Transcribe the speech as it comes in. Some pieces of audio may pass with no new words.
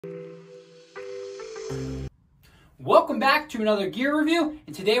Welcome back to another gear review,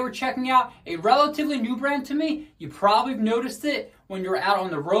 and today we're checking out a relatively new brand to me. You probably have noticed it when you're out on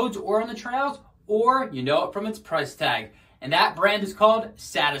the roads or on the trails, or you know it from its price tag. And that brand is called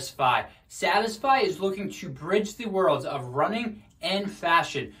Satisfy. Satisfy is looking to bridge the worlds of running and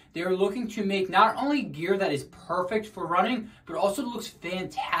fashion. They are looking to make not only gear that is perfect for running, but also looks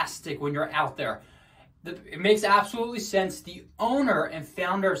fantastic when you're out there. It makes absolutely sense. The owner and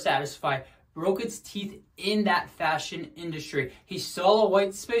founder of Satisfy broke its teeth in that fashion industry. He saw a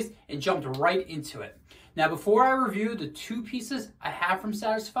white space and jumped right into it. Now, before I review the two pieces I have from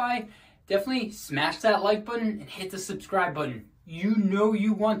Satisfy, definitely smash that like button and hit the subscribe button. You know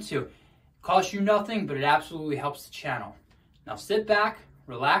you want to. It costs you nothing, but it absolutely helps the channel. Now sit back,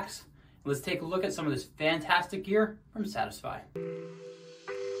 relax, and let's take a look at some of this fantastic gear from Satisfy.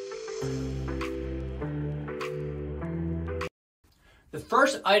 The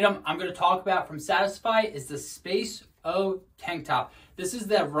first item I'm going to talk about from Satisfy is the Space O tank top. This is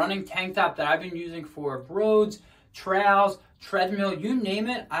the running tank top that I've been using for roads, trails, treadmill, you name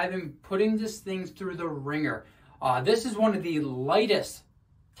it. I've been putting this thing through the ringer. This is one of the lightest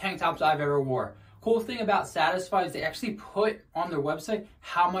tank tops I've ever wore. Cool thing about Satisfy is they actually put on their website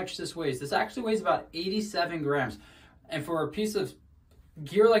how much this weighs. This actually weighs about 87 grams. And for a piece of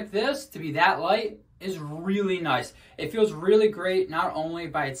gear like this to be that light is really nice. It feels really great, not only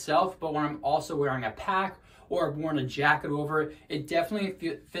by itself, but when I'm also wearing a pack or I've worn a jacket over it, it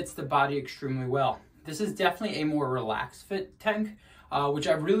definitely fits the body extremely well. This is definitely a more relaxed fit tank, which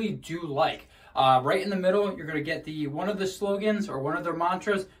I really do like. Right in the middle, you're gonna get one of the slogans or one of their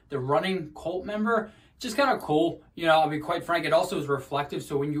mantras, the running cult member. Just kind of cool. You know, I'll be quite frank, it also is reflective,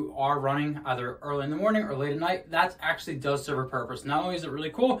 so when you are running either early in the morning or late at night, that actually does serve a purpose. Not only is it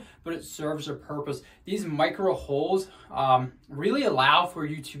really cool, but it serves a purpose. These micro holes really allow for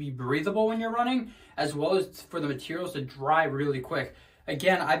you to be breathable when you're running, as well as for the materials to dry really quick.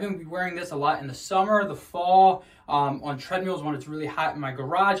 Again, I've been wearing this a lot in the summer, the fall, on treadmills when it's really hot in my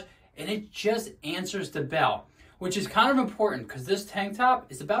garage, and it just answers the bell, which is kind of important because this tank top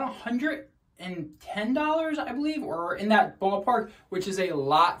is about $110, I believe, or in that ballpark, which is a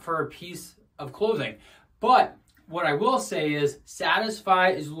lot for a piece of clothing. But what I will say is Satisfy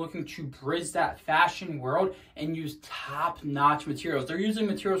is looking to bridge that fashion world and use top-notch materials. They're using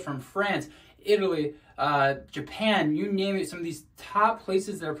materials from France, Italy, Japan, you name it, some of these top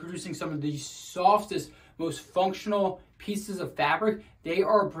places that are producing some of the softest, most functional pieces of fabric, they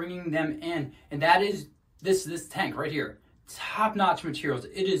are bringing them in. And that is this tank right here. Top-notch materials.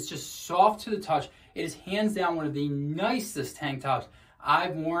 It is just soft to the touch. It is hands down one of the nicest tank tops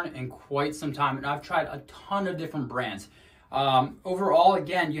I've worn in quite some time, and I've tried a ton of different brands. Overall,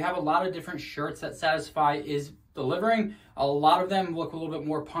 again, you have a lot of different shirts that Satisfy is delivering. A lot of them look a little bit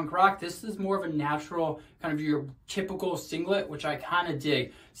more punk rock. This is more of a natural, kind of your typical singlet, which I kind of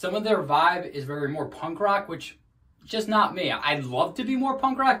dig. Some of their vibe is very more punk rock, which is just not me. I'd love to be more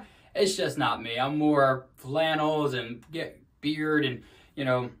punk rock. It's just not me. I'm more flannels and beard and, you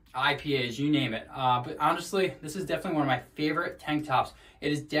know, IPAs, you name it. But honestly, this is definitely one of my favorite tank tops.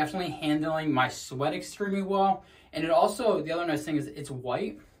 It is definitely handling my sweat extremely well. And it also, the other nice thing is it's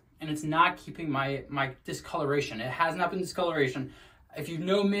white and it's not keeping my discoloration. It has not been discoloration. If you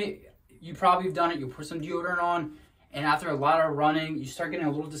know me, you probably have done it. You put some deodorant on and after a lot of running, you start getting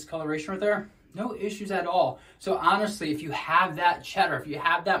a little discoloration right there. No issues at all. So honestly, if you have that cheddar, if you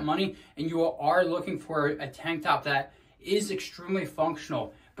have that money and you are looking for a tank top that is extremely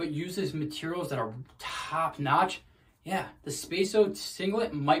functional, but uses materials that are top notch, yeah, the Space O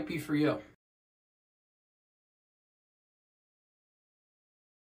singlet might be for you.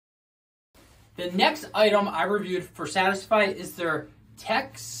 The next item I reviewed for Satisfy is their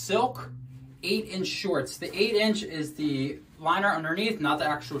TechSilk 8-inch shorts. The 8-inch is the liner underneath, not the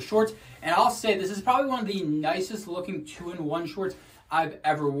actual shorts. And I'll say this is probably one of the nicest looking 2-in-1 shorts I've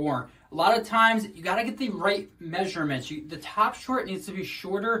ever worn. A lot of times you gotta get the right measurements. The top short needs to be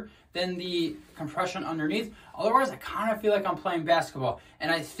shorter than the compression underneath. Otherwise, I kind of feel like I'm playing basketball.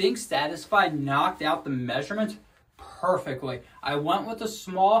 And I think Satisfy knocked out the measurements perfectly. I went with a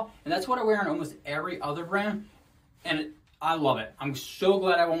small, and that's what I wear on almost every other brand. And I love it. I'm so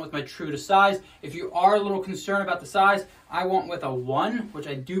glad I went with my true to size. If you are a little concerned about the size, I went with a 1, which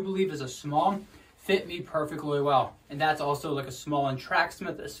I do believe is a small. Fit me perfectly well. And that's also like a small in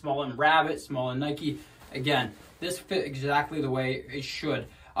Tracksmith, a small in Rabbit, small in Nike. Again, this fit exactly the way it should.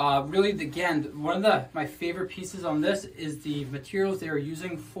 Really, again, one of my favorite pieces on this is the materials they are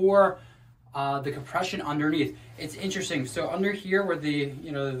using for the compression underneath. It's interesting. So under here where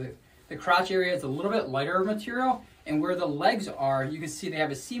the crotch area is a little bit lighter material, And where the legs are, you can see they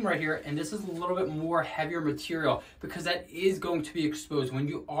have a seam right here, and this is a little bit more heavier material because that is going to be exposed. When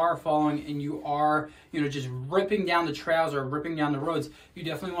you are falling and you are, just ripping down the trails or ripping down the roads, you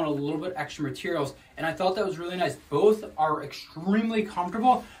definitely want a little bit extra materials. And I thought that was really nice. Both are extremely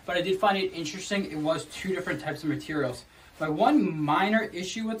comfortable, but I did find it interesting. It was two different types of materials. My one minor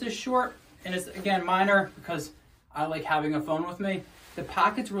issue with this short, and it's again minor because I like having a phone with me, the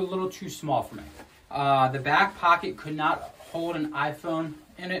pockets were a little too small for me. The back pocket could not hold an iPhone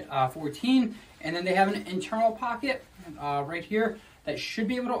in it, 14, and then they have an internal pocket right here that should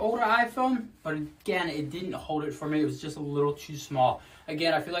be able to hold an iPhone, but again, it didn't hold it for me. It was just a little too small.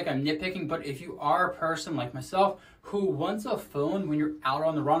 Again, I feel like I'm nitpicking, but if you are a person like myself who wants a phone when you're out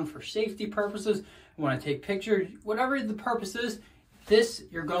on the run for safety purposes, want to take pictures, whatever the purpose is, this,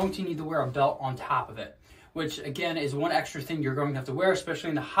 you're going to need to wear a belt on top of it, which again is one extra thing you're going to have to wear, especially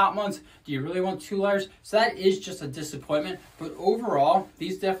in the hot months. Do you really want 2 layers? So that is just a disappointment. But overall,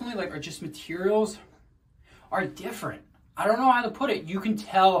 these definitely are just materials are different. I don't know how to put it. You can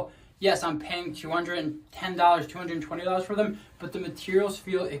tell, yes, I'm paying $210, $220 for them, but the materials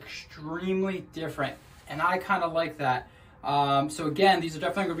feel extremely different. And I kind of like that. So again, these are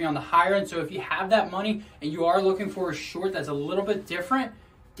definitely going to be on the higher end. So if you have that money and you are looking for a short that's a little bit different,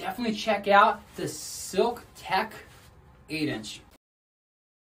 definitely check out the Silk Tech 8-inch.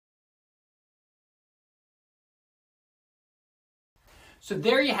 So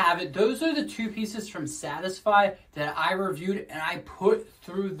there you have it. Those are the 2 pieces from Satisfy that I reviewed and I put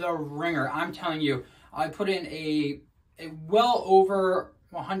through the ringer. I'm telling you, I put in a well over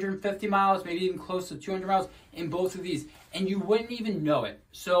 150 miles, maybe even close to 200 miles in both of these, and you wouldn't even know it.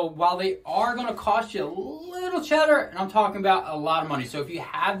 So while they are going to cost you a little cheddar, and I'm talking about a lot of money. So if you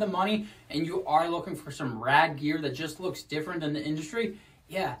have the money and you are looking for some rad gear that just looks different than the industry,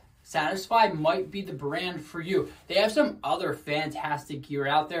 yeah, Satisfy might be the brand for you. They have some other fantastic gear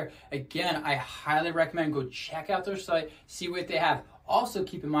out there. Again, I highly recommend go check out their site, see what they have. Also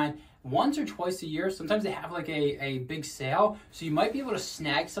keep in mind, once or twice a year, sometimes they have like a big sale, so you might be able to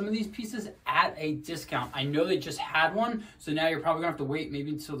snag some of these pieces at a discount. I know they just had one, so now you're probably gonna have to wait maybe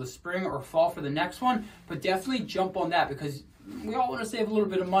until the spring or fall for the next one, but definitely jump on that because we all want to save a little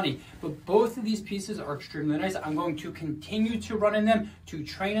bit of money. But both of these pieces are extremely nice. I'm going to continue to run in them, to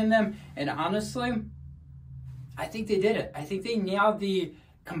train in them, and honestly, I think they did it. I think they nailed the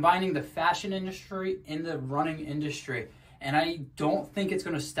combining the fashion industry and the running industry. And I don't think it's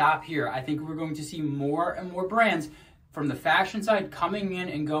going to stop here. I think we're going to see more and more brands from the fashion side coming in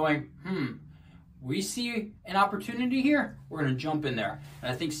and going, we see an opportunity here, we're going to jump in there.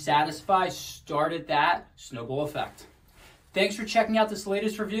 And I think Satisfy started that snowball effect. Thanks for checking out this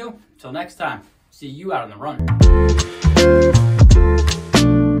latest review. Until next time, see you out on the run.